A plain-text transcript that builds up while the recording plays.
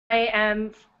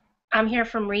I'm here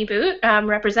from Reboot,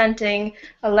 representing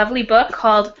a lovely book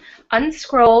called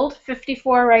Unscrolled: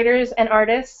 54 Writers and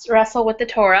Artists Wrestle with the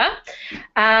Torah.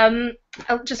 I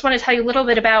just want to tell you a little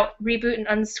bit about Reboot and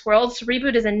Unscrolled. So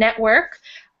Reboot is a network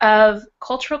of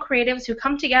cultural creatives who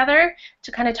come together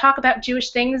to kind of talk about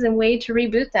Jewish things and way to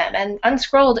reboot them. And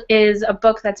Unscrolled is a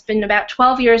book that's been about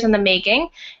 12 years in the making.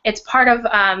 It's part of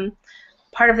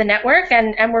the network,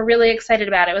 and we're really excited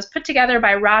about it. It was put together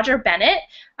by Roger Bennett.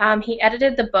 He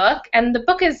edited the book, and the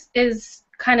book is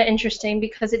kind of interesting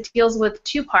because it deals with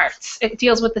two parts. It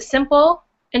deals with the simple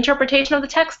interpretation of the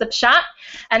text, the pshat,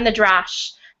 and the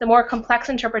drash, the more complex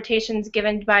interpretations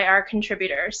given by our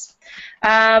contributors.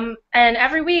 And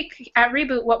every week at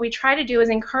Reboot, what we try to do is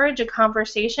encourage a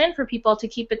conversation for people to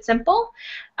keep it simple,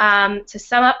 to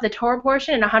sum up the Torah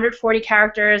portion in 140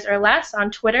 characters or less on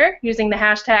Twitter using the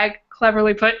hashtag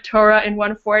cleverly put Torah in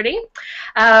 140,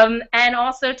 and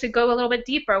also to go a little bit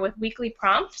deeper with weekly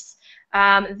prompts.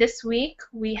 This week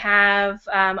we have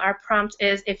our prompt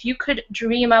is, if you could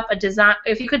dream up a design,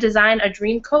 if you could design a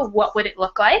dream coat, what would it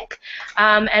look like?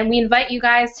 And we invite you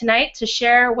guys tonight to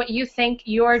share what you think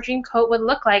your dream coat would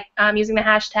look like using the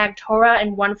hashtag Torah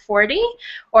in 140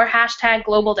 or hashtag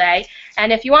Global Day.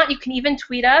 And if you want, you can even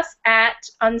tweet us at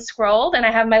Unscrolled, and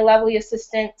I have my lovely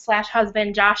assistant /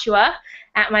 husband Joshua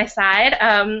at my side,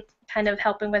 kind of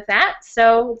helping with that.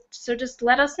 So just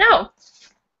let us know.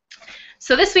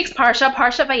 So this week's Parsha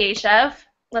Vayeshev,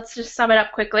 let's just sum it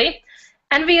up quickly.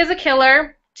 Envy is a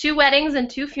killer, 2 weddings and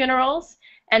 2 funerals,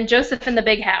 and Joseph in the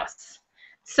big house.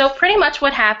 So pretty much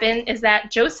what happened is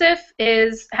that Joseph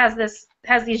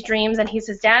has these dreams, and he's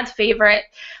his dad's favorite.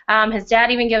 His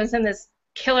dad even gives him this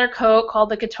killer coat called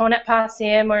the Ketonet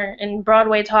Pasim, or in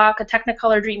Broadway talk, a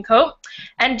Technicolor dream coat.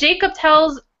 And Jacob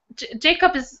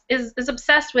is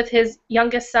obsessed with his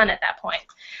youngest son at that point.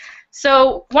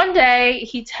 So one day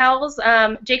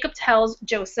Jacob tells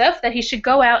Joseph that he should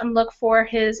go out and look for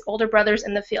his older brothers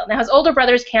in the field. Now his older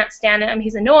brothers can't stand him.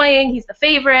 He's annoying. He's the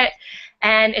favorite,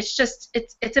 and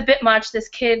it's a bit much. This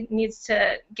kid needs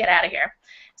to get out of here.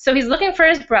 So he's looking for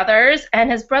his brothers,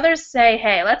 and his brothers say,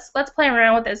 "Hey, let's play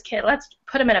around with this kid. Let's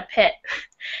put him in a pit."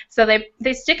 So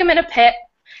they stick him in a pit,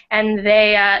 and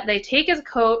they take his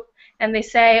coat, and they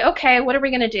say, "Okay, what are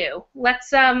we gonna do? Let's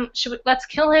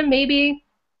kill him, maybe."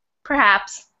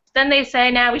 Perhaps. Then they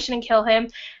say, "Nah, we shouldn't kill him."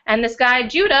 And this guy,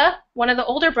 Judah, one of the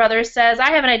older brothers, says,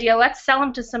 "I have an idea. Let's sell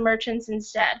him to some merchants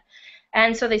instead."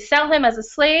 And so they sell him as a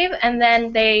slave, and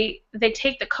then they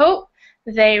take the coat,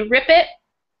 they rip it,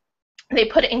 they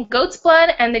put it in goat's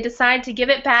blood, and they decide to give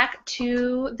it back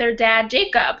to their dad,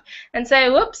 Jacob, and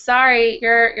say, "Whoops, sorry,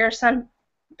 your son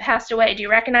passed away. Do you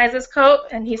recognize this coat?"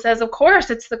 And he says, "Of course,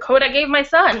 it's the coat I gave my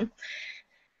son."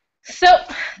 So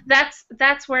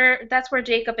that's where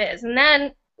Jacob is, and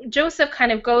then Joseph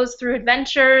kind of goes through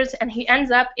adventures, and he ends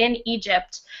up in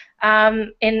Egypt,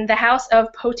 in the house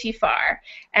of Potiphar.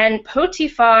 And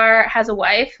Potiphar has a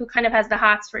wife who kind of has the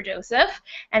hots for Joseph,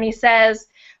 and he says,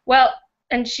 well,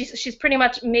 and she's pretty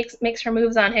much makes her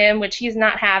moves on him, which he's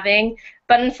not having.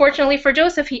 But unfortunately for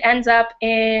Joseph, he ends up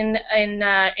in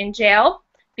jail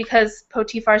because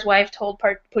Potiphar's wife told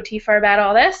Potiphar about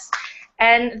all this.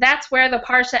 And that's where the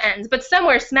Parsha ends. But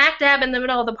somewhere smack dab in the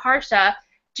middle of the Parsha,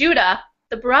 Judah,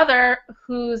 the brother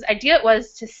whose idea it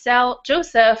was to sell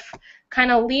Joseph,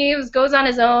 kind of leaves, goes on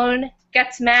his own,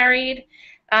 gets married,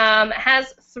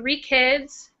 has 3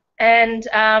 kids, and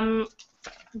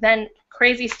then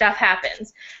crazy stuff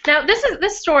happens. Now,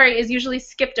 this story is usually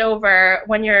skipped over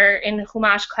when you're in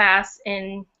Chumash class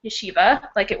in yeshiva,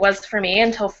 like it was for me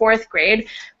until 4th grade,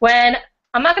 when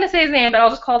I'm not going to say his name, but I'll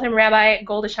just call him Rabbi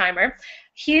Goldesheimer.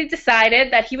 He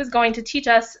decided that he was going to teach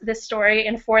us this story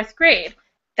in 4th grade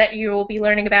that you will be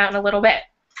learning about in a little bit.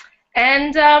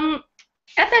 And at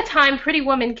that time, Pretty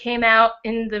Woman came out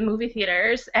in the movie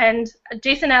theaters, and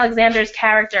Jason Alexander's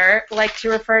character liked to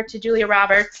refer to Julia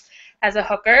Roberts as a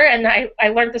hooker, and I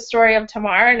learned the story of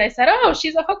Tamar, and I said, "Oh,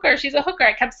 she's a hooker, she's a hooker."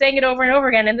 I kept saying it over and over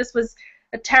again, and this was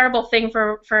a terrible thing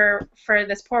for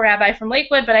this poor rabbi from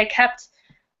Lakewood, but I kept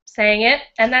saying it,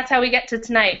 and that's how we get to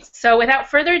tonight. So without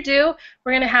further ado,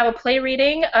 we're going to have a play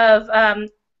reading of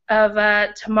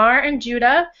Tamar and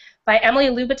Judah by Emily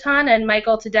Louboutin and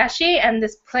Michael Tedeschi, and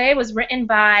this play was written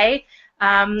by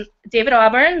David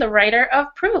Auburn, the writer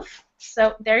of Proof.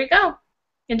 So there you go.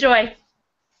 Enjoy.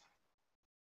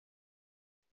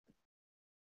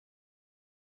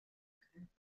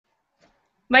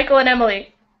 Michael and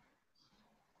Emily.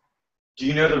 Do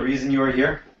you know the reason you are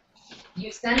here?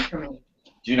 You sent for me.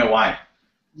 Do you know why?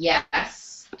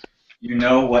 Yes. You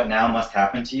know what now must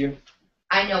happen to you?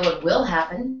 I know what will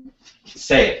happen.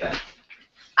 Say it then.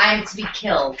 I am to be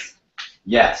killed.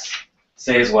 Yes.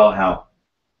 Say as well how.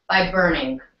 By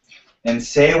burning. And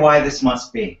say why this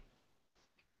must be.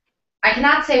 I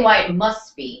cannot say why it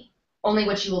must be. Only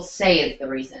what you will say is the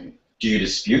reason. Do you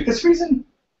dispute this reason?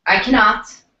 I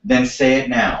cannot. Then say it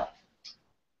now.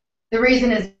 The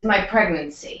reason is my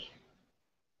pregnancy.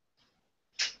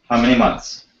 How many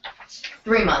months?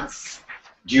 3 months.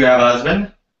 Do you have a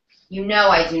husband? You know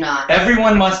I do not.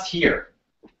 Everyone must hear.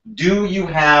 Do you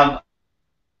have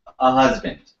a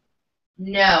husband?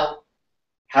 No.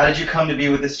 How did you come to be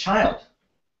with this child?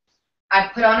 I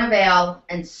put on a veil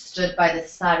and stood by the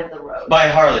side of the road. By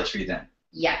harlotry, then.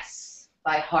 Yes,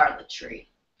 by harlotry.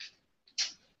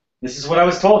 This is what I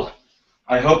was told.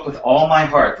 I hope with all my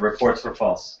heart the reports were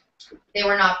false. They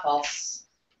were not false.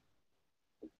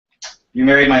 You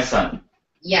married my son.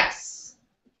 Yes.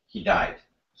 He died.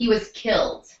 He was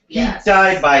killed. He Yes.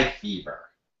 died by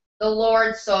fever. The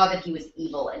Lord saw that he was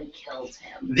evil and killed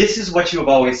him. This is what you have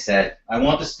always said. I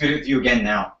won't dispute it with you again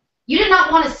now. You did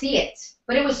not want to see it,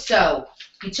 but it was so.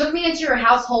 You took me into your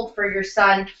household for your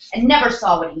son and never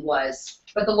saw what he was.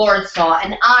 But the Lord saw,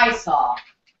 and I saw.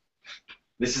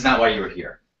 This is not why you were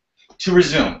here. To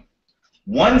resume,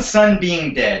 one son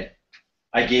being dead,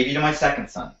 I gave you to my second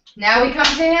son. Now we come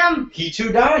to him. He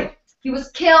too died. He was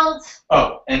killed.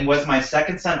 Oh, and was my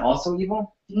second son also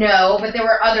evil? No, but there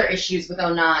were other issues with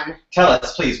Onan. Tell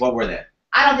us, please, what were they?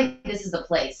 I don't think this is the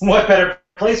place. What better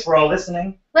place for all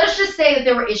listening? Let us just say that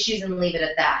there were issues and leave it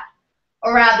at that.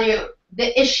 Or rather,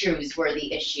 the issues were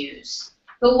the issues.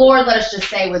 The Lord, let us just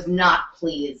say, was not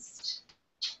pleased.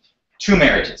 2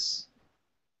 marriages,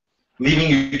 leaving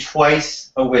you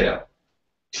twice a widow.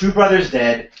 2 brothers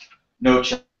dead, no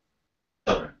children.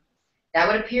 That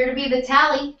would appear to be the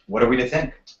tally. What are we to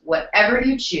think? Whatever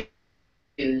you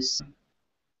choose.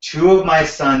 2 of my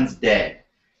sons dead.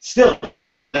 Still,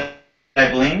 did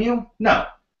I blame you? No,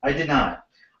 I did not.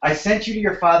 I sent you to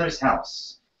your father's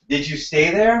house. Did you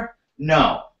stay there?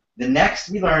 No. The next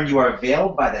we learned you are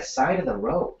veiled by the side of the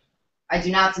road. I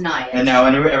do not deny it. And now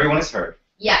everyone has heard.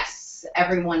 Yes,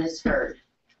 everyone has heard.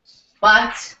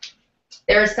 But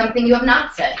there is something you have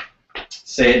not said.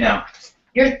 Say it now.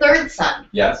 Your third son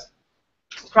Yes,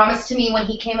 promised to me when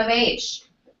he came of age.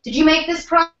 Did you make this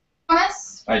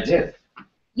promise? I did.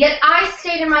 Yet I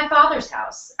stayed in my father's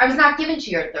house. I was not given to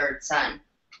your third son.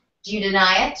 Do you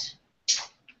deny it?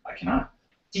 I cannot.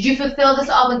 Did you fulfill this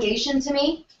obligation to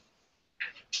me?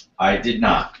 I did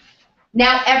not.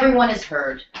 Now everyone has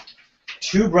heard.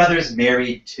 2 brothers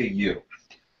married to you,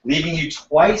 leaving you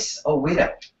twice a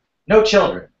widow. No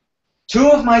children.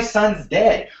 2 of my sons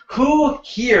dead. Who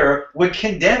here would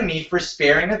condemn me for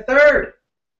sparing a third?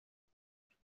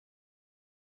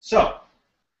 So,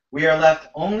 we are left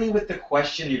only with the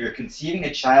question of your conceiving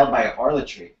a child by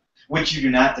harlotry, which you do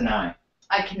not deny.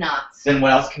 I cannot. Then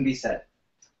what else can be said?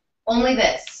 Only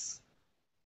this.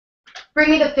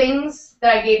 Bring me the things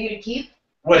that I gave you to keep.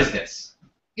 What is this?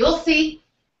 You'll see.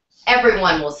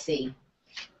 Everyone will see.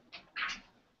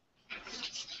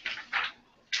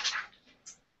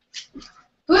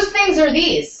 Whose things are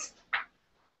these?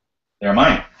 They're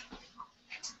mine.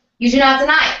 You do not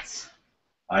deny it.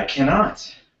 I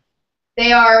cannot.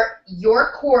 They are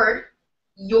your cord,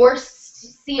 your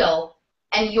seal,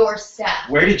 and your staff.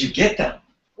 Where did you get them?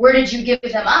 Where did you give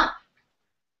them up?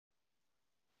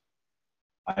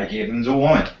 I gave them to a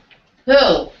woman.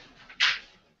 Who?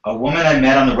 A woman I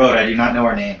met on the road. I do not know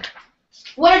her name.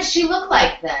 What did she look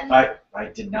like then? I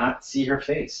did not see her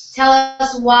face. Tell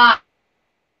us why.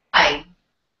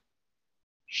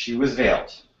 She was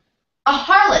veiled. A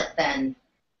harlot then.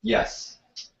 Yes.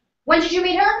 When did you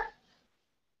meet her?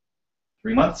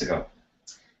 3 months ago.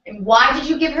 And why did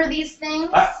you give her these things?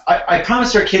 I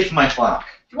promised her a kid for my flock.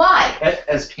 Why?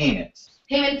 As payment.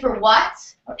 Payment for what?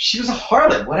 She was a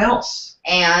harlot. What else?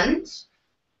 And?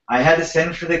 I had to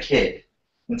send for the kid.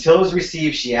 Until it was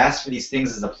received, she asked for these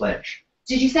things as a pledge.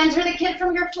 Did you send her the kid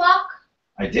from your flock?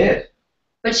 I did.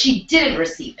 But she didn't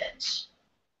receive it.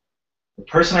 The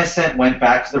person I sent went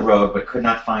back to the road but could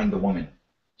not find the woman.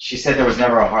 She said there was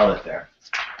never a harlot there.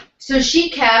 So she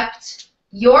kept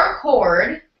your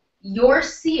cord, your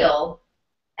seal,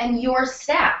 and your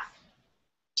staff.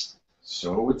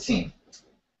 So it would seem.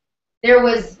 There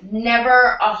was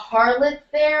never a harlot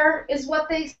there, is what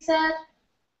they said?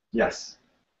 Yes.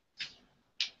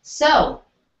 So,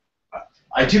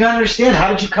 I do not understand. How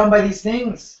did you come by these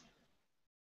things?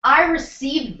 I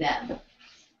received them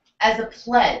as a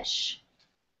pledge.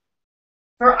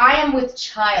 For I am with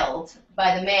child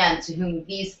by the man to whom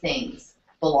these things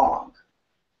belong.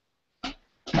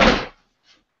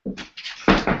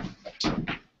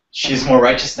 She is more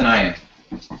righteous than I am.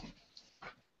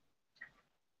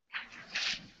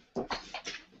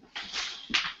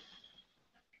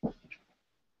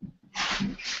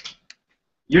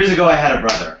 Years ago, I had a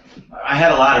brother. I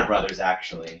had a lot of brothers,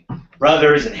 actually.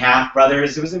 Brothers and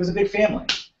half-brothers. It was a big family.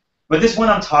 But this one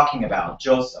I'm talking about,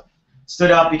 Joseph,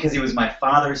 stood out because he was my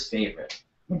father's favorite.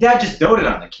 My dad just doted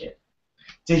on the kid.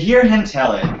 To hear him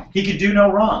tell it, he could do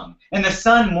no wrong, and the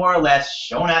sun more or less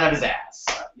shone out of his ass.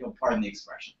 You'll pardon the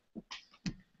expression.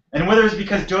 And whether it was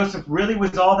because Joseph really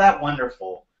was all that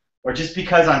wonderful, or just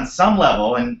because on some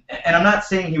level, and I'm not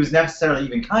saying he was necessarily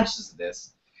even conscious of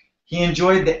this, he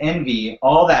enjoyed the envy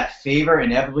all that favor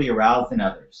inevitably aroused in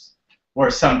others,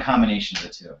 or some combination of the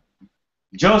two.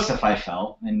 Joseph, I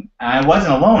felt, and I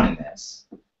wasn't alone in this,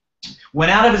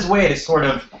 went out of his way to sort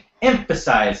of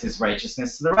emphasize his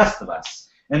righteousness to the rest of us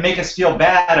and make us feel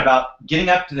bad about getting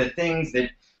up to the things that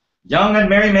young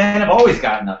unmarried men have always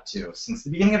gotten up to since the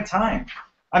beginning of time.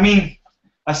 I mean,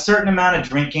 a certain amount of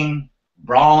drinking,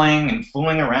 brawling, and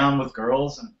fooling around with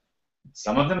girls, and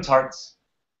some of them tarts.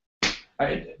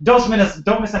 Don't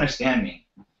misunderstand me.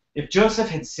 If Joseph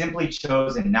had simply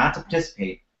chosen not to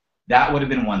participate, that would have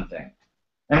been one thing.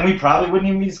 And we probably wouldn't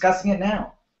even be discussing it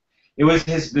now. It was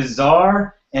his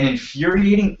bizarre and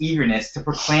infuriating eagerness to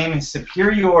proclaim his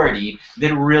superiority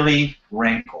that really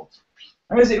rankled.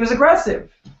 It was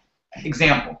aggressive.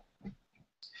 Example.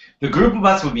 The group of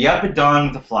us would be up at dawn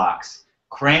with the flocks,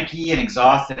 cranky and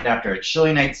exhausted after a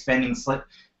chilly night spent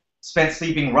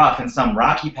sleeping rough in some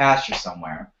rocky pasture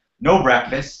somewhere. No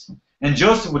breakfast, and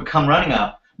Joseph would come running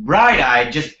up,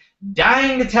 bright-eyed, just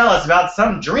dying to tell us about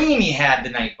some dream he had the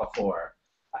night before.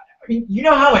 I mean, you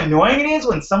know how annoying it is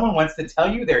when someone wants to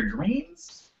tell you their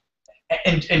dreams?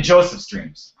 And Joseph's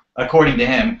dreams, according to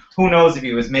him, who knows if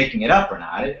he was making it up or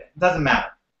not, it doesn't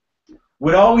matter,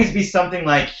 would always be something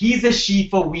like, he's a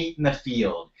sheaf of wheat in the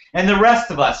field, and the rest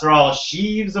of us are all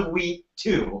sheaves of wheat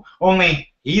too,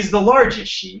 only he's the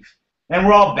largest sheaf, and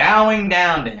we're all bowing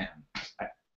down to him.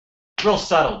 Real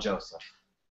subtle, Joseph.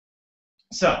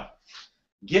 So,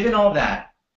 given all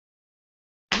that,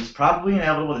 it was probably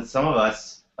inevitable that some of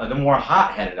us, the more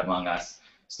hot-headed among us,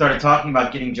 started talking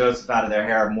about getting Joseph out of their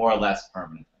hair more or less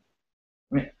permanently.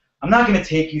 I mean, I'm not going to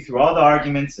take you through all the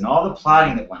arguments and all the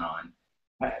plotting that went on.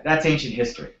 That's ancient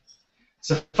history.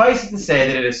 Suffice it to say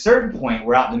that at a certain point,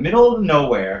 we're out in the middle of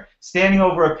nowhere, standing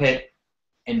over a pit,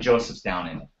 and Joseph's down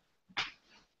in it.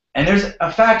 And there's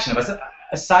a faction of us,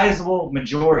 a sizable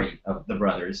majority of the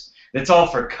brothers, that's all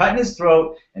for cutting his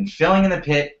throat and filling in the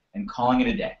pit and calling it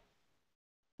a day.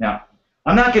 Now,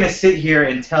 I'm not going to sit here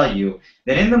and tell you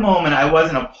that in the moment I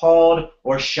wasn't appalled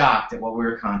or shocked at what we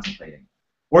were contemplating,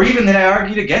 or even that I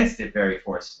argued against it very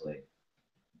forcefully.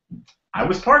 I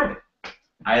was part of it.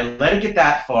 I let it get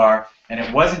that far, and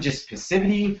it wasn't just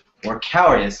passivity or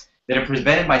cowardice that had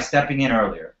prevented my stepping in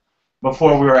earlier,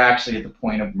 before we were actually at the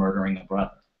point of murdering a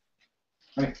brother.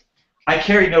 I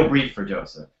carried no brief for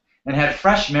Joseph, and had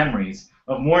fresh memories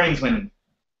of mornings when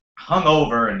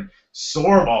hungover and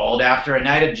sore-balled after a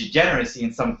night of degeneracy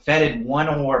in some fetid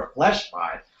one-oar flesh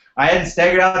pot, I had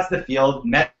staggered out to the field,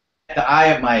 met the eye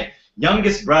of my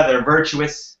youngest brother,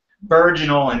 virtuous,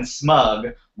 virginal, and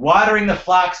smug, watering the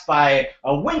flocks by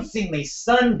a wincingly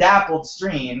sun-dappled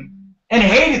stream, and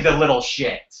hated the little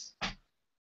shit.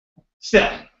 Still,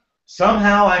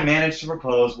 somehow I managed to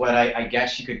propose what I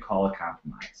guess you could call a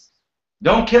compromise.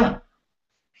 Don't kill him.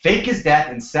 Fake his death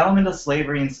and sell him into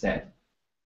slavery instead.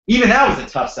 Even that was a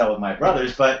tough sell with my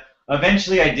brothers, but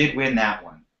eventually I did win that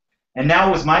one. And now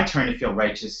it was my turn to feel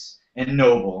righteous and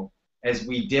noble as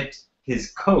we dipped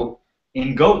his coat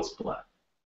in goat's blood.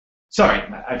 Sorry,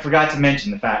 I forgot to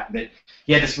mention the fact that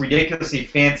he had this ridiculously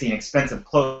fancy and expensive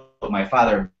clothes my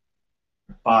father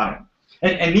bought him.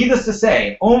 And needless to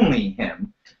say, only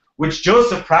him, which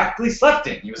Joseph practically slept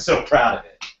in. He was so proud of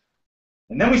it.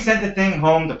 And then we sent the thing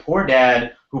home to poor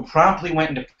Dad, who promptly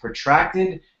went into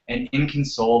protracted and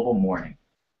inconsolable mourning.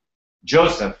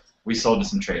 Joseph, we sold to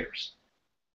some traders.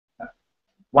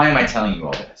 Why am I telling you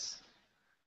all this?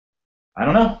 I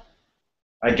don't know.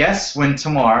 I guess when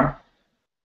Tamar,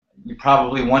 you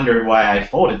probably wondered why I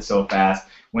folded so fast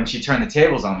when she turned the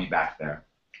tables on me back there.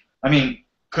 I mean,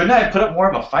 couldn't I have put up more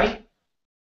of a fight?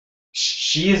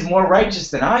 She is more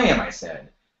righteous than I am, I said.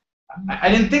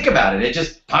 I didn't think about it. It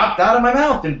just popped out of my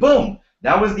mouth, and boom,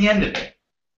 that was the end of it.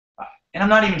 And I'm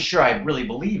not even sure I really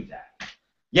believed that.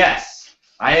 Yes,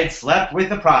 I had slept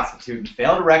with a prostitute and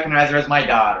failed to recognize her as my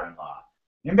daughter-in-law.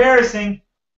 Embarrassing.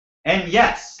 And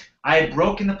yes, I had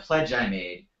broken the pledge I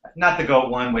made. Not the goat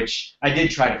one, which I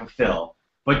did try to fulfill,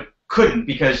 but couldn't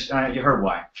because you heard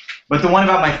why. But the one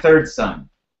about my third son.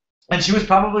 And she was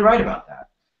probably right about that.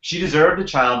 She deserved a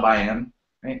child by him.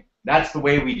 Right? That's the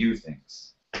way we do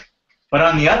things. But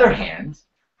on the other hand,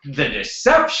 the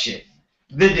deception,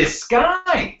 the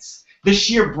disguise, The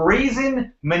sheer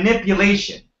brazen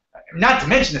manipulation, not to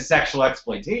mention the sexual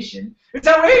exploitation, it's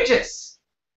outrageous.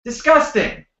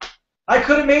 Disgusting. I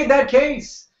could have made that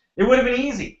case. It would have been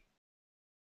easy.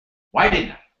 Why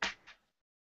didn't I?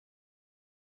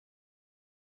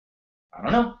 I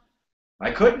don't know.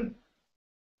 I couldn't.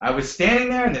 I was standing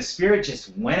there and the spirit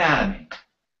just went out of me.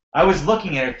 I was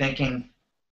looking at her thinking,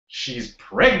 she's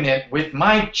pregnant with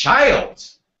my child.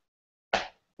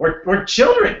 Or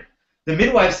children. The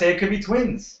midwife said it could be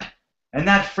twins. And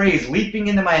that phrase leaping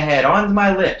into my head, onto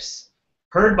my lips,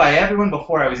 heard by everyone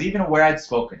before I was even aware I'd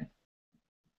spoken it.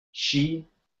 She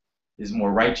is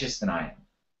more righteous than I am.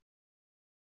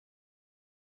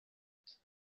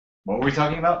 What were we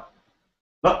talking about?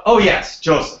 Oh yes,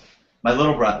 Joseph, my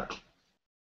little brother.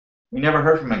 We never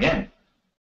heard from him again.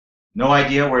 No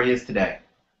idea where he is today.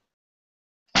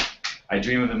 I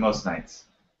dream of him most nights.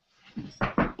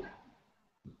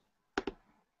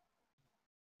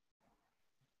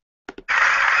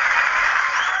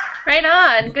 Right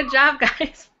on. Good job,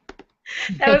 guys.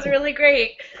 That was really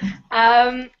great.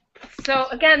 So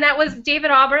again, that was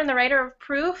David Auburn, the writer of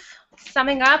Proof,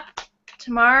 summing up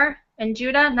Tamar and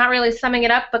Judah, not really summing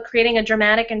it up, but creating a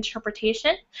dramatic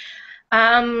interpretation.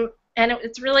 And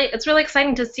it's really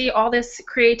exciting to see all this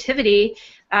creativity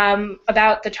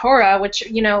about the Torah, which,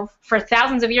 you know, for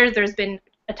thousands of years there's been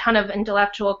a ton of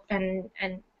intellectual and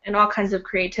all kinds of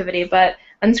creativity, but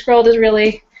Unscrolled is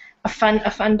really a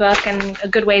fun book and a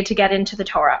good way to get into the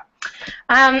Torah.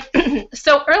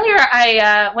 So earlier,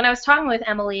 when I was talking with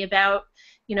Emily about,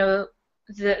 you know,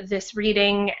 this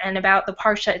reading and about the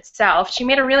Parsha itself, she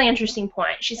made a really interesting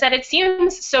point. She said it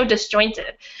seems so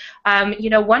disjointed.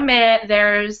 You know, 1 minute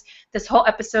there's this whole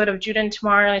episode of Judah and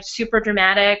Tamar, like super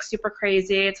dramatic, super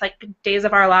crazy. It's like Days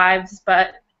of Our Lives,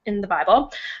 but in the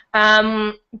Bible.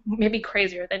 Maybe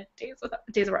crazier than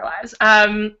Days of Our Lives.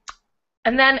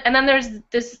 And then there's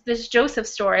this Joseph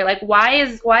story. Like, why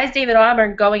is David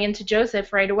Auburn going into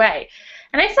Joseph right away?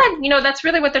 And I said, you know, that's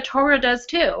really what the Torah does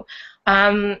too.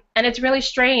 And it's really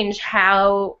strange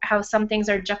how some things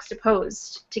are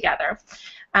juxtaposed together.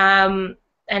 But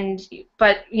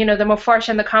you know, the Mefarshim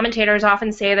and the commentators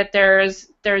often say that there's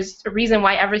a reason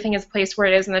why everything is placed where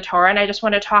it is in the Torah, and I just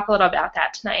want to talk a little about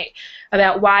that tonight,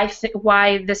 about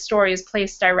why this story is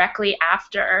placed directly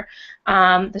after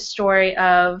the story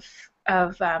of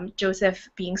Joseph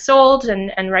being sold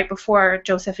and right before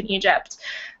Joseph in Egypt.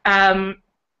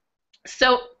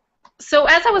 So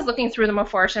as I was looking through the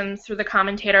Mefarshim, through the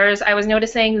commentators, I was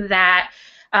noticing that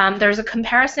there's a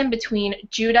comparison between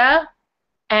Judah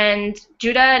and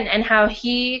how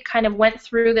he kind of went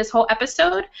through this whole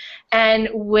episode, and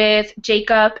with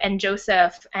Jacob and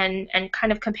Joseph, and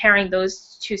kind of comparing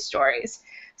those two stories.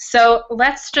 So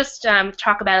let's just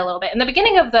talk about it a little bit. In the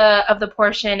beginning of the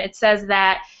portion, it says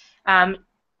that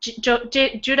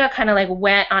Judah kind of like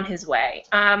went on his way.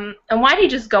 And why did he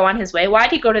just go on his way? Why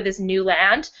did he go to this new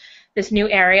land, this new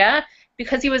area?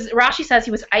 Because Rashi says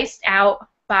he was iced out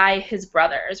by his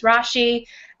brothers. Rashi,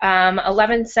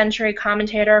 11th century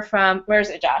commentator from, where is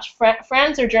it, Josh?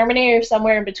 France or Germany or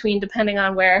somewhere in between, depending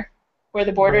on where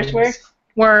the borders were.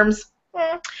 Worms.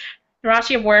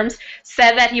 Rashi of Worms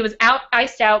said that he was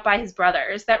iced out by his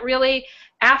brothers. That really,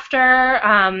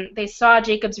 after they saw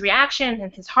Jacob's reaction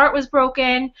and his heart was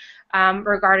broken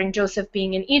regarding Joseph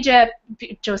being in Egypt,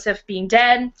 Joseph being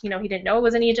dead, you know, he didn't know it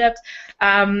was in Egypt,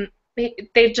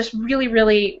 they just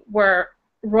really were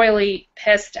royally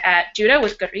pissed at Judah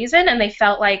with good reason, and they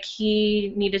felt like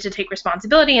he needed to take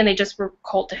responsibility, and they just were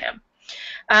cold to him.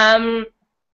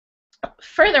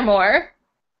 Furthermore,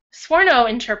 Sforno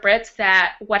interprets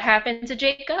that what happened to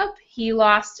Jacob, he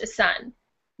lost a son.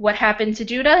 What happened to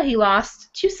Judah, he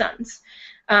lost 2 sons.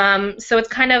 So it's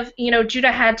kind of, you know,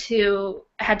 Judah had to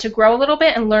grow a little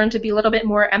bit and learn to be a little bit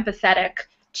more empathetic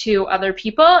to other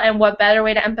people, and what better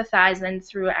way to empathize than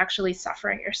through actually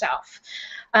suffering yourself.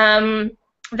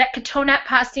 That Ketonat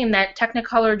Pasim, that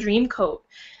Technicolor dream coat,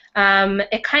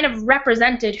 it kind of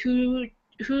represented who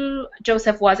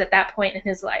Joseph was at that point in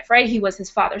his life, right? He was his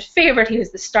father's favorite. He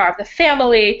was the star of the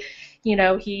family. You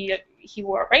know, he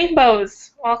wore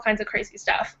rainbows, all kinds of crazy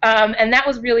stuff. And that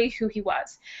was really who he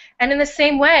was. And in the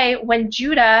same way, when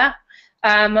Judah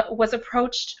was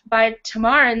approached by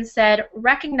Tamar and said,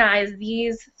 recognize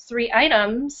these 3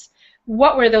 items,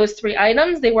 what were those 3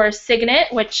 items? They were a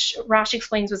signet, which Rashi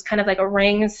explains was kind of like a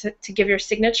ring to give your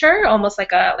signature, almost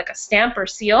like a stamp or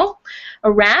seal,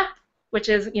 a wrap, which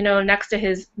is, you know, next to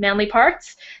his manly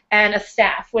parts, and a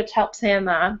staff, which helps him,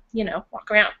 you know,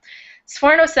 walk around.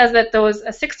 Sforno says that those, a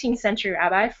 16th century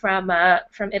rabbi from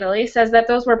Italy, says that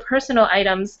those were personal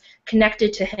items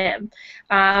connected to him,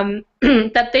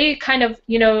 that they kind of,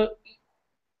 you know,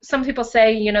 some people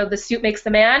say, you know, the suit makes the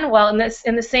man. Well,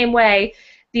 in the same way,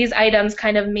 these items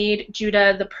kind of made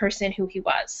Judah the person who he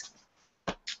was.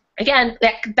 Again,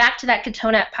 back to that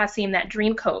Ketona Pasim, that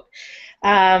dream coat.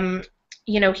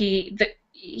 You know,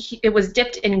 it was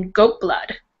dipped in goat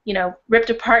blood. You know,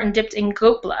 ripped apart and dipped in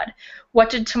goat blood.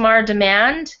 What did Tamar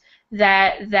demand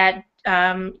that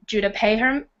Judah pay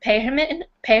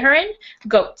her in?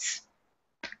 Goats.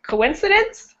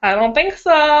 Coincidence? I don't think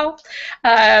so.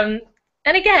 And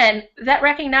again, that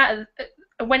recognize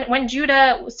when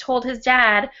Judah was told his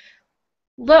dad,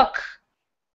 look,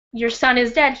 your son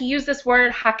is dead, he used this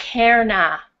word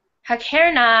hakerna.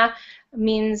 Hakerna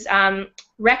means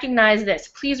recognize this.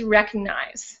 Please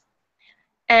recognize.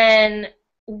 And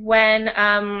when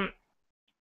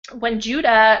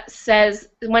Judah says,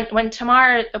 when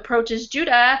Tamar approaches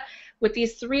Judah with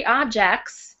these 3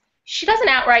 objects, she doesn't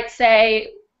outright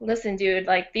say, listen, dude,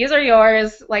 like, these are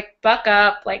yours, like, buck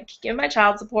up, like, give my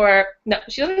child support. No,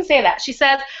 she doesn't say that. She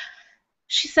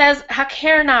says,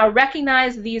 hakerna,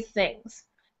 recognize these things.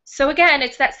 So again,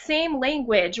 it's that same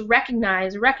language,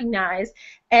 recognize,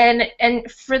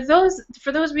 and for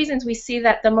those reasons, we see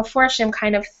that the Meforshim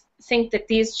kind of think that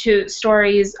these 2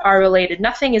 stories are related.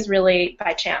 Nothing is really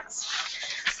by chance.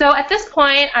 So at this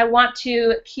point, I want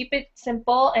to keep it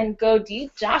simple and go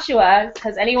deep. Joshua,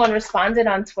 has anyone responded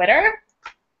on Twitter?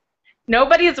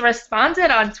 Nobody's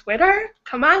responded on Twitter?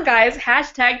 Come on, guys.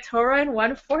 Hashtag Torah in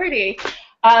 140.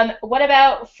 What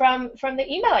about from the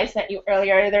email I sent you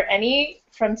earlier? Are there any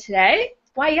from today?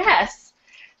 Why, yes.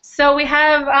 So we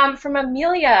have from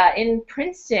Amelia in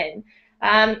Princeton.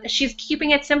 She's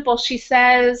keeping it simple. She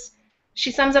says,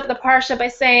 she sums up the parsha by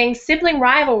saying, sibling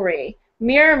rivalry,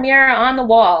 mirror, mirror on the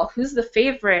wall, who's the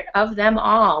favorite of them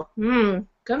all?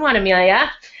 Good one,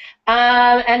 Amelia.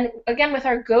 And again, with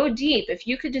our go deep, if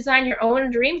you could design your own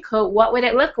dream coat, what would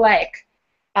it look like?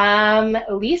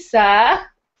 Lisa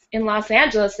in Los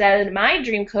Angeles said, my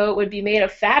dream coat would be made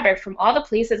of fabric from all the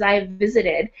places I have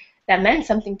visited that meant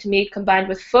something to me, combined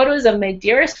with photos of my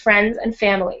dearest friends and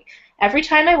family. Every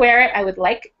time I wear it, I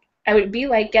would be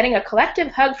like getting a collective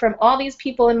hug from all these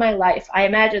people in my life. I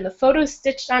imagine the photos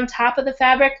stitched on top of the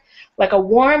fabric like a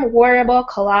warm, wearable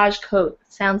collage coat.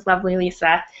 Sounds lovely,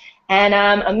 Lisa. And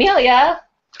Amelia,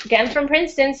 again from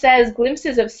Princeton, says,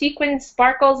 glimpses of sequins,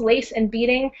 sparkles, lace, and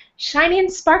beading, shiny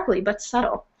and sparkly, but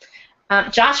subtle.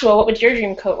 Joshua, what would your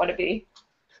dream coat want to be?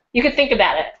 You could think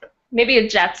about it. Maybe a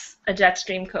Jets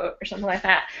dream coat or something like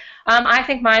that. I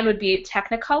think mine would be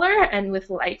Technicolor and with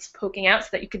lights poking out so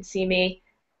that you could see me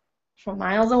from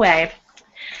miles away.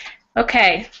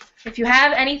 Okay, if you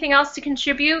have anything else to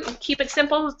contribute, keep it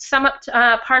simple. Sum up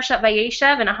Parshat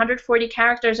Vayeshev in 140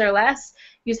 characters or less.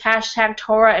 Use hashtag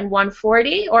Torah in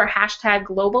 140 or hashtag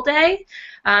Global Day.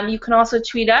 You can also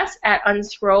tweet us at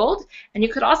Unscrolled, and you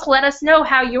could also let us know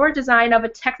how your design of a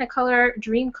Technicolor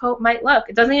dream coat might look.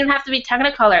 It doesn't even have to be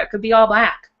Technicolor. It could be all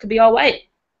black. It could be all white.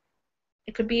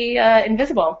 It could be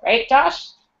invisible, right, Josh?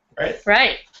 Right.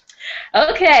 Right.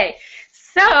 Okay.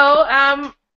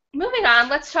 So moving on,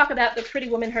 let's talk about the pretty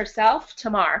woman herself,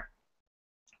 Tamar.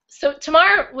 So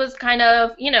Tamar was kind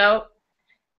of, you know,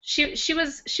 she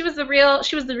was the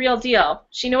real deal.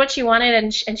 She knew what she wanted,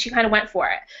 and she kind of went for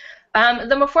it.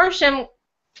 The Meforshim,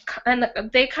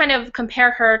 they kind of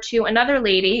compare her to another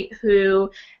lady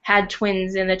who had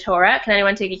twins in the Torah. Can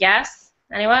anyone take a guess?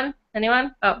 Anyone?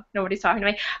 Anyone? Oh, nobody's talking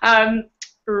to me.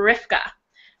 Rivka,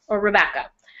 or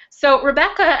Rebecca. So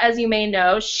Rebecca, as you may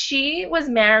know, she was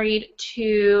married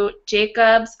to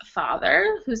Jacob's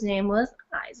father, whose name was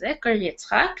Isaac, or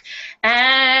Yitzchak,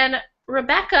 and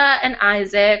Rebecca and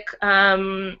Isaac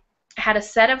had a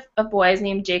set of boys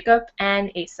named Jacob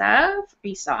and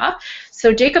Esau.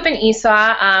 So Jacob and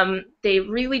Esau, they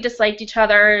really disliked each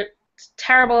other.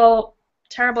 Terrible,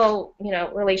 you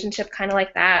know, relationship, kind of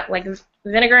like that, like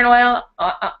vinegar and oil,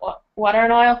 water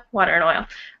and oil.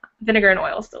 Vinegar and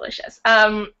oil is delicious.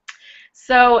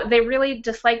 So they really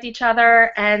disliked each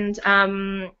other, and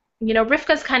you know,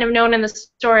 Rivka's kind of known in the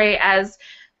story as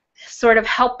sort of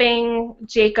helping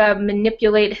Jacob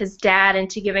manipulate his dad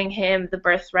into giving him the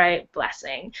birthright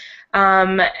blessing.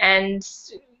 And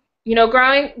you know,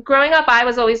 growing up, I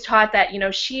was always taught that, you know,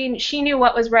 she knew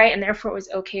what was right, and therefore it was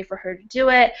okay for her to do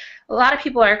it. A lot of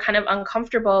people are kind of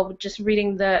uncomfortable with just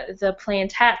reading the plain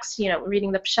text, you know,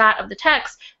 reading the pshat of the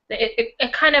text.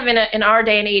 It kind of in our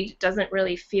day and age doesn't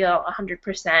really feel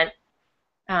 100%,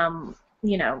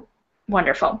 you know,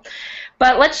 wonderful.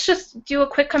 But let's just do a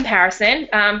quick comparison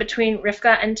between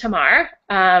Rivka and Tamar.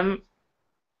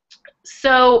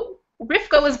 So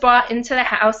Rivka was brought into the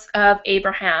house of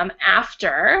Abraham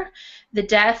after the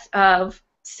death of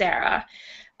Sarah.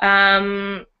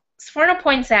 Sforno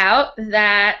points out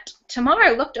that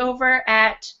Tamar looked over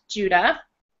at Judah,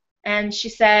 and she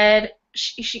said,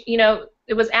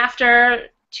 it was after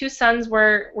two sons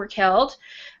were killed,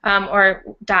 or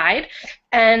died,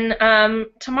 and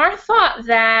Tamar thought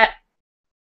that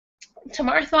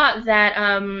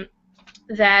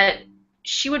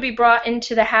she would be brought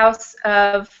into the house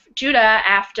of Judah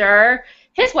after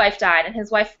his wife died, and his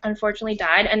wife unfortunately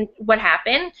died. And what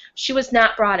happened? She was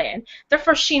not brought in.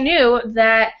 Therefore, she knew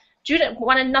that Judah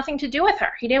wanted nothing to do with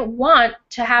her. He didn't want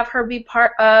to have her be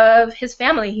part of his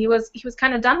family. He was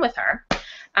kind of done with her.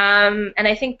 And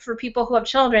I think for people who have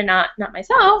children, not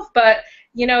myself, but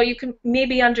you can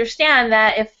maybe understand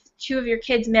that if two of your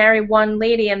kids marry one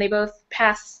lady and they both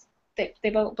pass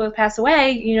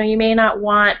away, you may not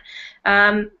want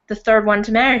the third one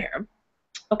to marry her.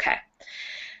 Okay.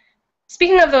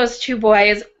 Speaking of those two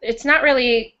boys, it's not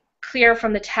really clear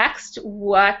from the text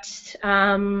what's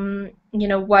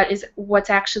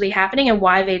actually happening and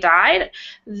why they died.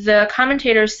 The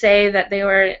commentators say that they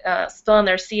were still in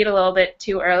their seed a little bit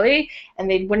too early, and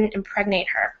they wouldn't impregnate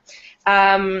her.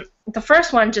 The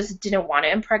first one just didn't want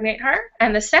to impregnate her,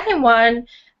 and the second one,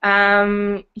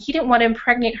 he didn't want to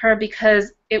impregnate her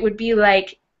because it would be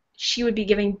like she would be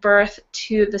giving birth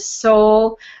to the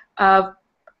soul of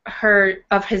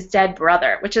his dead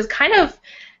brother, which is kind of,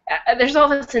 there's all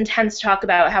this intense talk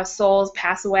about how souls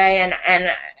pass away, and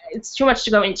it's too much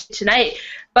to go into tonight,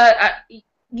 but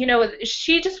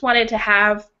she just wanted to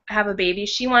have a baby.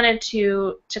 She wanted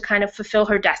to kind of fulfill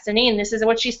her destiny, and this is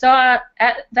what she saw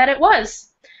that it was.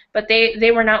 But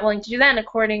they were not willing to do that, and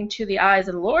according to the eyes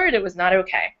of the Lord, it was not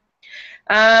okay.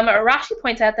 Rashi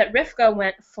points out that Rivka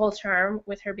went full term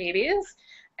with her babies,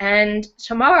 and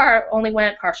Tamar only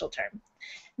went partial term.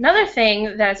 Another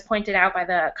thing that is pointed out by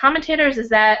the commentators is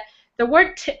that the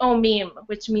word te'omim,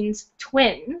 which means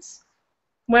twins,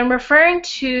 when referring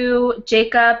to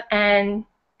Jacob and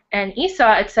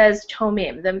Esau, it says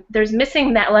tomim. There's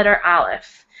missing that letter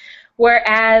aleph.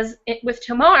 Whereas with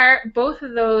Tamar,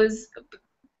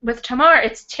 with Tamar,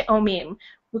 it's te'omim.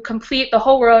 The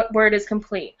whole word is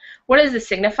complete. What does this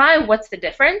signify? What's the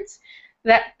difference?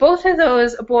 That both of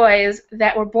those boys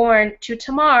that were born to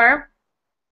Tamar,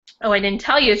 I didn't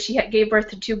tell you, she gave birth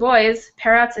to two boys,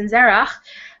 Peretz and Zerach.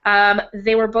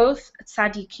 They were both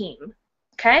tzaddikim.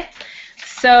 Okay?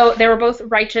 So they were both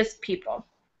righteous people.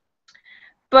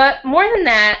 But more than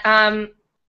that,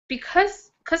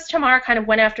 because Tamar kind of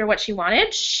went after what she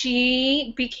wanted,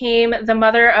 she became the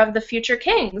mother of the future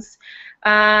kings.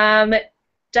 David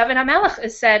HaMelech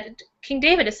is said, King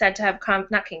David is said to have come,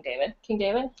 not King David, King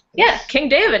David? Yeah, King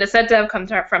David is said to have come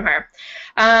from her.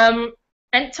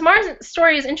 And Tamar's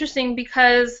story is interesting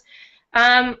because,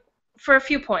 for a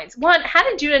few points. One, how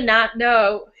did Judah not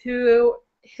know who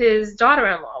his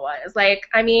daughter-in-law was?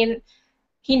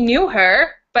 He knew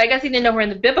her, but I guess he didn't know her in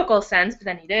the biblical sense, but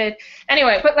then he did.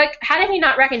 Anyway, but how did he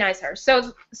not recognize her?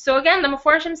 So again, the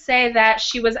Meforshim say that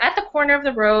she was at the corner of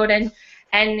the road and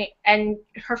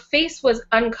her face was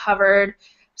uncovered.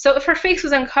 So if her face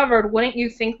was uncovered, wouldn't you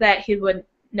think that he would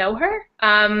know her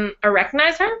or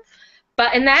recognize her?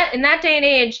 But in that day and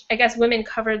age, I guess women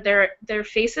covered their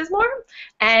faces more,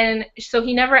 and so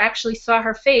he never actually saw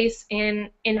her face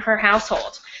in her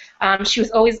household. She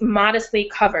was always modestly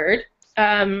covered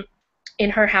in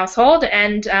her household,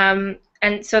 and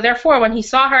so therefore, when he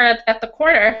saw her at the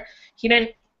corner, he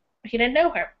didn't know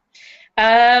her.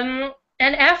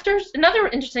 And after, another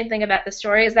interesting thing about the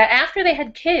story is that after they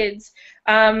had kids,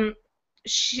 they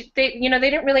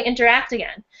didn't really interact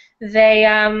again. They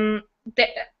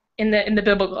in the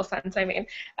biblical sense, I mean.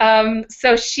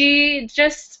 So she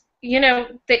just,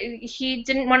 he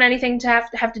didn't want anything to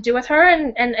have to do with her,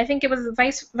 and I think it was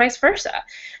vice versa.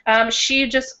 She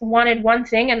just wanted one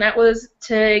thing, and that was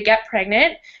to get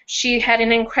pregnant. She had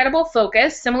an incredible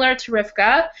focus, similar to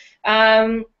Rivka,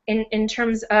 in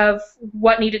terms of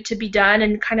what needed to be done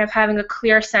and kind of having a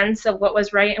clear sense of what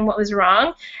was right and what was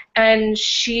wrong. And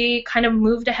she kind of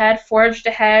moved ahead, forged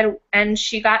ahead, and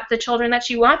she got the children that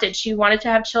she wanted. She wanted to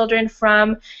have children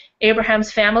from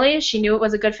Abraham's family. She knew it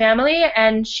was a good family,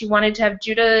 and she wanted to have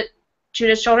Judah's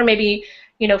children, maybe,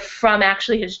 from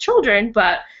actually his children,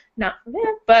 but not from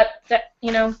him. But that,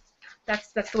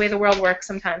 that's the way the world works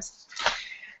sometimes.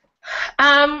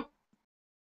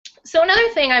 So another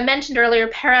thing I mentioned earlier,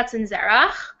 Peretz and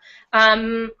Zerach.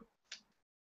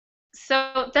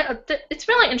 So it's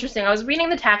really interesting. I was reading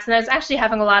the text, and I was actually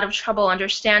having a lot of trouble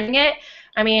understanding it.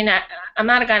 I mean, I'm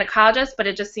not a gynecologist, but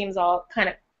it just seems all kind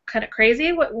of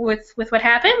crazy with what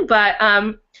happened. But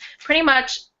pretty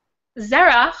much,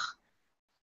 Zerach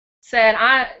said,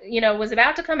 was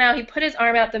about to come out. He put his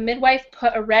arm out. The midwife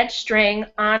put a red string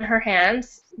on her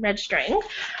hands, red string,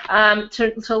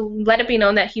 to let it be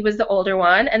known that he was the older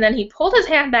one. And then he pulled his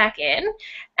hand back in,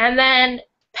 and then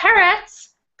Peretz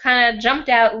kind of jumped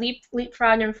out,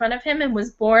 leapfrogged in front of him, and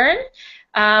was born.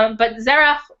 But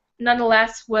Zerach,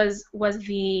 nonetheless, was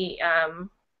the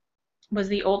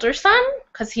older son,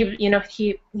 because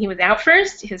he was out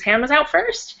first. His hand was out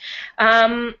first.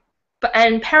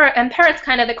 And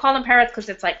Peretz they call him Peretz because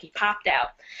it's like he popped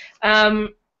out.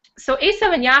 So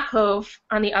Esav and Yaakov,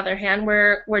 on the other hand,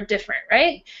 were different,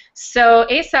 right? So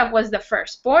Esav was the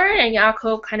firstborn, and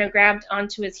Yaakov kind of grabbed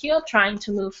onto his heel, trying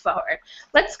to move forward.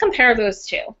 Let's compare those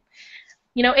two.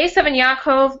 Esav and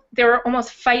Yaakov, they were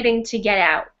almost fighting to get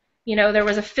out. There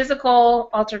was a physical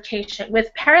altercation.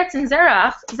 With Peretz and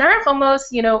Zerach, Zerach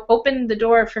almost, opened the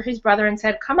door for his brother and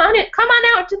said, come on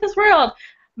out to this world.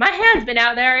 My hand's been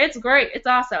out there. It's great. It's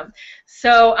awesome.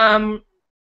 So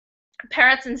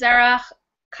Peretz and Zerach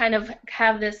kind of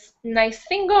have this nice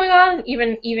thing going on,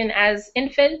 even as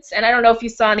infants. And I don't know if you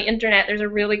saw on the internet, there's a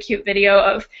really cute video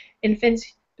of infants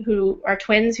who are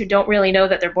twins who don't really know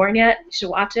that they're born yet. You should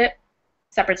watch it.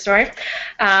 Separate story.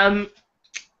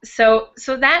 So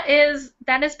that is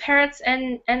Peretz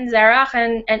and Zerach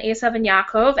and Esav and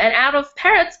Yaakov. And out of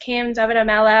Peretz came David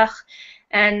HaMelech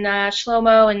and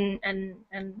Shlomo and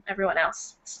everyone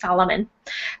else, Solomon.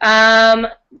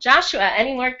 Joshua,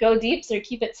 any more go deeps or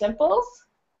keep it simples?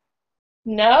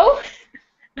 No?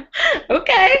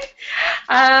 Okay.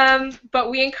 But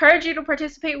we encourage you to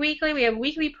participate weekly. We have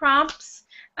weekly prompts.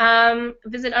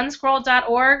 Visit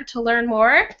unscroll.org to learn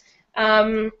more.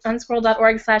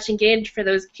 Unscroll.org/engage for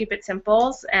those keep it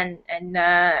simples and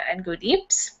go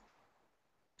deeps.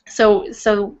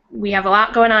 So we have a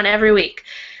lot going on every week.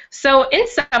 So in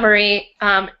summary,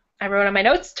 I wrote on my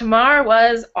notes, Tamar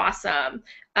was awesome.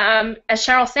 As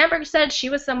Sheryl Sandberg said, she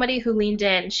was somebody who leaned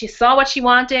in. She saw what she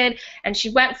wanted, and she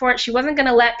went for it. She wasn't going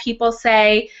to let people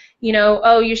say,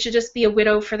 oh, you should just be a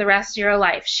widow for the rest of your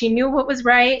life. She knew what was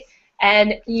right,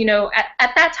 and,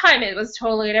 at that time, it was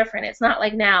totally different. It's not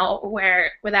like now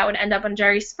where that would end up on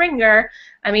Jerry Springer.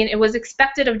 I mean, it was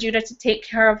expected of Judah to take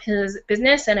care of his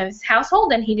business and of his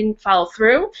household, and he didn't follow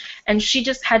through, and she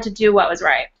just had to do what was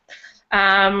right.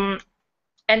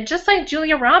 And just like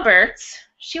Julia Roberts,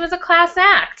 she was a class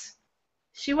act.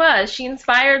 She was. She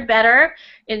inspired better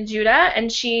in Judah,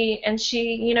 and she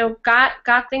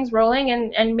got things rolling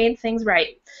and made things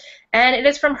right. And it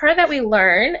is from her that we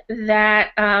learn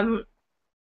that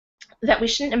that we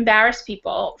shouldn't embarrass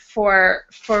people for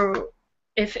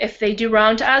if they do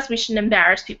wrong to us, we shouldn't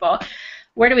embarrass people.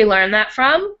 Where do we learn that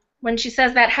from? When she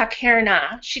says that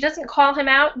hakerna, she doesn't call him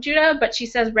out, Judah, but she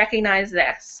says recognize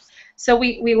this. So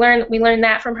we learn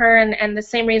that from her, and the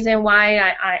same reason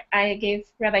why I gave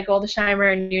Rabbi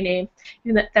Goldesheimer a new name.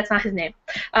 That's not his name.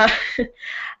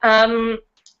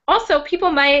 Also,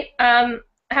 people might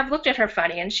have looked at her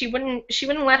funny, and she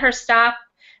wouldn't let her stop.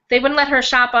 They wouldn't let her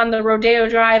shop on the Rodeo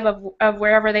Drive of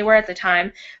wherever they were at the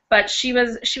time. But she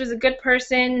was a good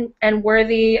person and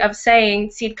worthy of saying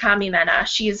Tzid Kamimena.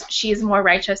 She's more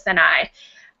righteous than I.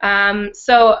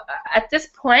 So at this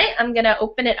point, I'm going to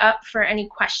open it up for any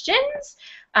questions.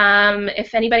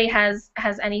 If anybody has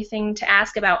anything to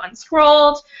ask about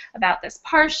Unscrolled, about this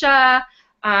Parsha,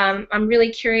 I'm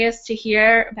really curious to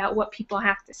hear about what people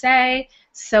have to say.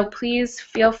 So please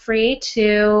feel free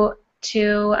to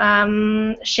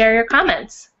share your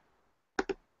comments.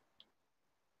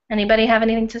 Anybody have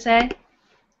anything to say?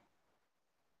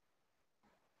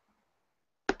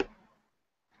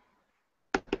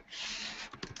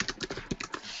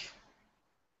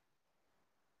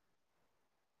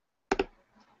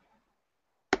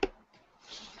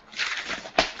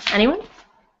 Anyone?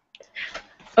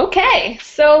 Okay,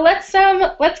 so let's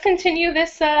continue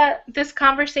this this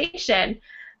conversation.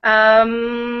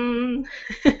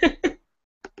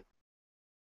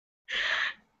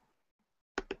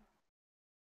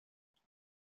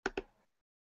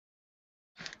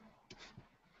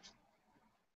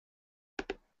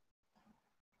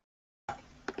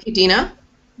 Hey, Dina?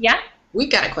 Yeah? We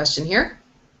got a question here.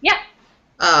 Yeah.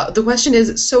 The question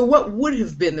is, so what would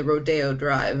have been the Rodeo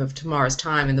Drive of Tamar's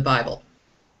time in the Bible?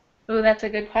 Oh, that's a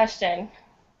good question.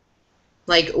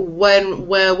 Like, what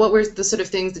were the sort of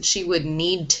things that she would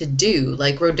need to do?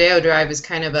 Like, Rodeo Drive is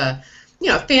kind of a,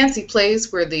 fancy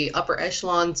place where the upper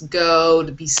echelons go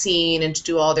to be seen and to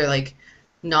do all their, like,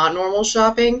 not normal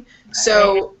shopping. Right.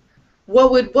 So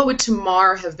what would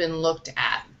Tamar have been looked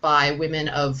at by women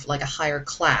of, like, a higher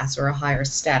class or a higher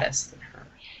status than her?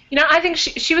 I think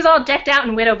she was all decked out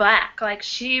in widow black. Like,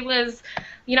 she was,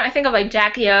 I think of, like,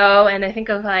 Jackie O, and I think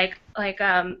of, like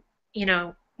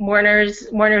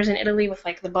mourners in Italy with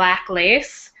like the black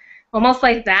lace, almost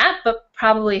like that, but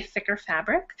probably thicker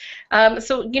fabric.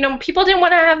 So people didn't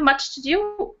want to have much to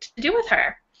do with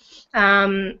her,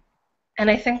 and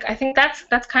I think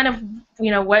that's kind of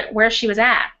where she was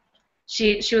at.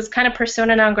 She was kind of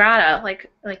persona non grata,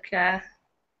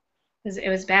 it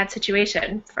was a bad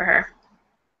situation for her.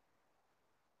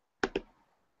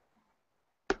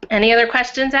 Any other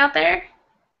questions out there?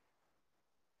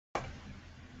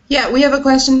 Yeah, we have a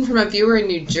question from a viewer in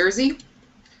New Jersey.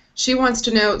 She wants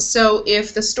to know, so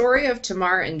if the story of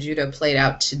Tamar and Judah played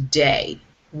out today,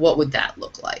 what would that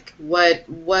look like?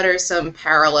 What are some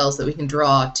parallels that we can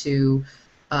draw to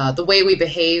the way we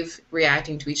behave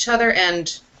reacting to each other,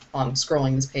 and on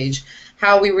scrolling this page,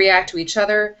 how we react to each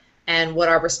other and what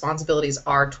our responsibilities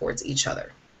are towards each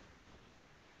other?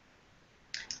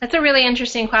 That's a really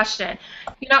interesting question.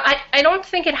 I don't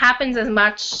think it happens as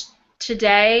much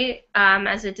today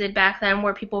as it did back then,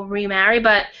 where people remarry,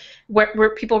 but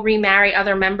where people remarry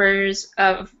other members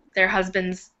of their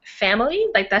husband's family.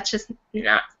 Like, that's just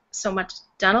not so much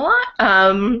done a lot.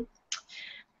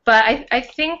 But I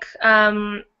think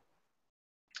I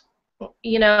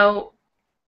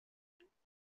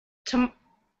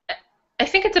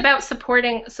think it's about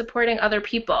supporting other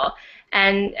people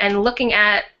and looking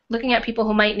at people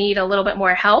who might need a little bit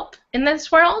more help in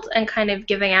this world, and kind of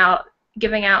giving out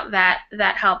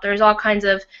that help. There's all kinds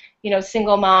of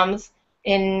single moms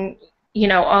in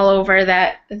all over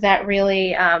that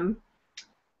really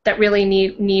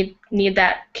need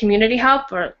that community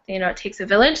help, or it takes a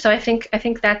village. So I think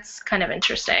that's kind of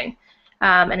interesting,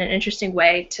 and an interesting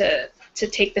way to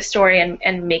take the story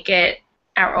and make it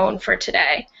our own for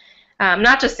today.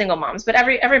 Not just single moms, but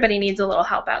everybody needs a little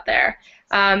help out there.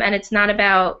 And it's not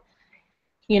about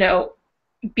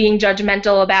being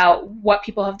judgmental about what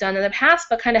people have done in the past,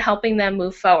 but kind of helping them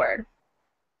move forward.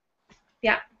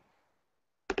 Yeah.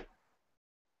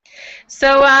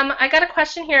 So I got a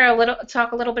question here.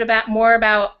 Talk a little bit more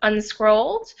about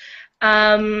Unscrolled.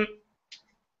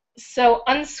 So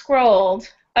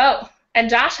Unscrolled. Oh,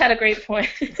 and Josh had a great point.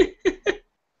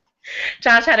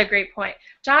 Josh had a great point.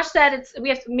 Josh said we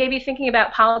have to maybe thinking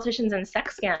about politicians and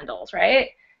sex scandals, right?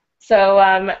 So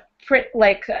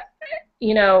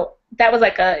that was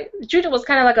Judah was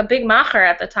kind of like a big macher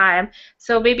at the time.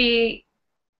 So maybe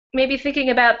thinking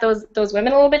about those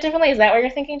women a little bit differently. Is that what you're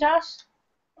thinking, Josh?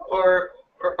 Or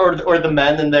the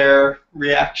men and their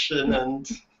reaction and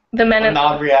the men and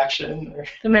non-reaction.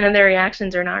 The men and their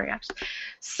reactions or non-reactions.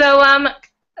 So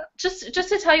just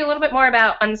to tell you a little bit more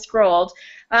about Unscrolled,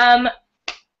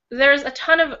 there's a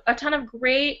ton of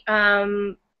great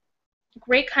kind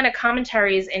of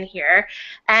commentaries in here,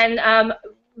 and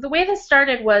the way this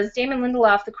started was Damon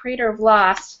Lindelof, the creator of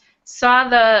Lost, saw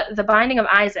the Binding of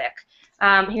Isaac.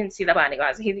 He didn't see the Binding of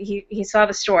Isaac. He saw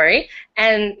the story,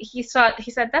 and he said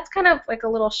that's kind of like a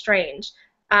little strange.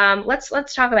 Let's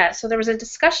talk about it. So there was a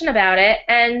discussion about it,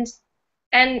 and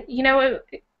the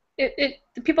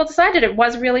people decided it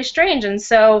was really strange, and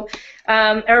so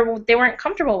or they weren't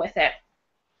comfortable with it.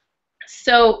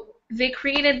 So they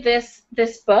created this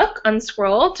book,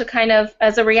 Unscrolled, to kind of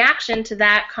as a reaction to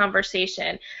that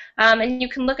conversation. And you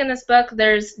can look in this book.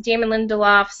 There's Damon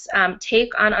Lindelof's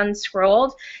take on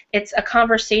Unscrolled. It's a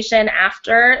conversation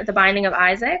after the Binding of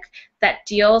Isaac that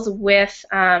deals with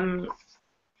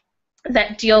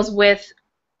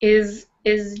is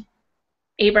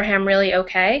Abraham really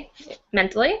okay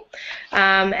mentally,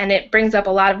 and it brings up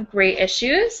a lot of great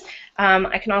issues.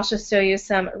 I can also show you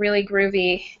some really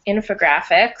groovy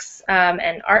infographics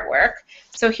and artwork.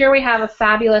 So here we have a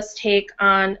fabulous take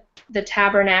on the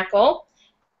tabernacle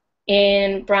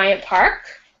in Bryant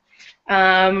Park,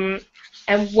 and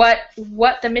what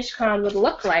the Mishkan would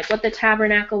look like, what the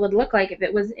tabernacle would look like if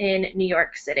it was in New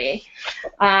York City.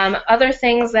 Other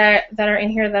things that are in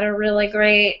here that are really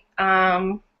great,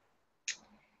 that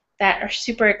are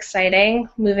super exciting,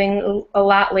 moving a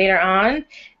lot later on,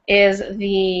 is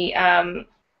there's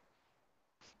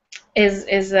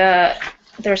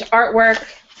artwork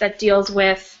that deals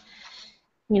with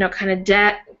kind of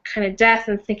death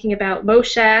and thinking about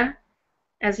Moshe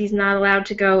as he's not allowed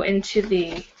to go into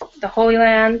the Holy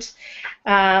Land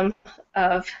of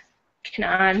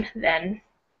Canaan, then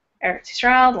Eretz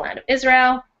Yisrael, the land of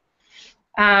Israel.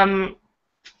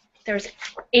 There's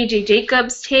A.J.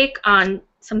 Jacobs' take on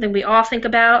something we all think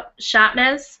about,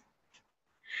 shatnez.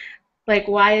 Like,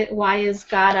 why is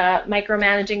God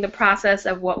micromanaging the process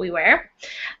of what we wear?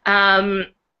 And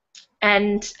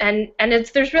it's a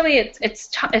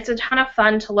ton of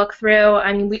fun to look through.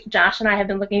 I mean, Josh and I have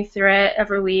been looking through it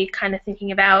every week, kind of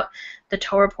thinking about the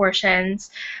Torah portions.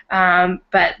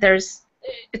 But there's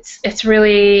it's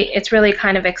really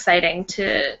kind of exciting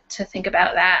to think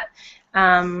about that.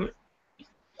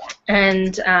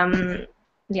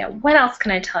 Yeah, what else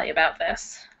can I tell you about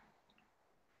this?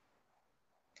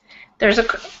 There's a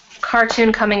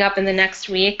cartoon coming up in the next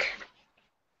week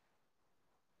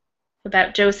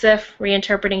about Joseph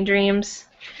reinterpreting dreams.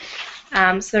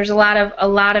 So there's a lot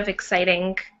of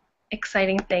exciting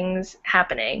things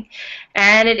happening,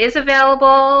 and it is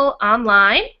available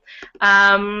online.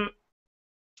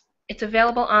 It's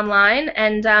available online,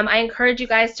 and I encourage you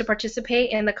guys to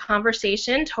participate in the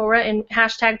conversation,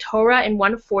 hashtag Torah in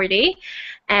 140.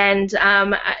 And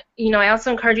I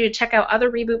also encourage you to check out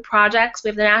other Reboot projects. We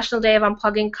have the National Day of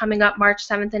Unplugging coming up March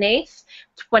 7th and 8th,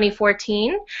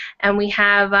 2014, and we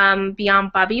have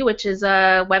Beyond Bubby, which is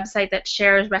a website that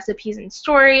shares recipes and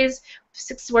stories,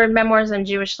 6-word memoirs on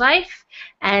Jewish life,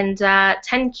 and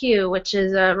 10Q, which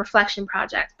is a reflection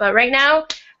project. But right now,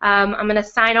 I'm going to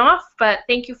sign off, but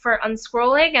thank you for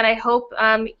unscrolling, and I hope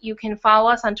you can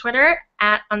follow us on Twitter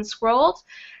at unscrolled,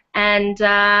 and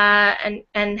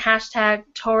hashtag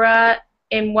Torah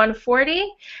in 140.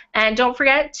 And don't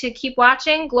forget to keep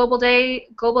watching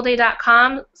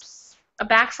globalday.com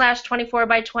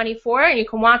 /24/24, and you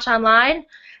can watch online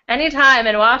anytime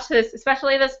and watch this,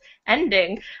 especially this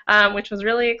ending, which was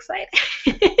really exciting.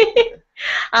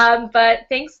 But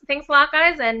thanks a lot,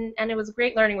 guys, and it was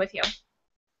great learning with you.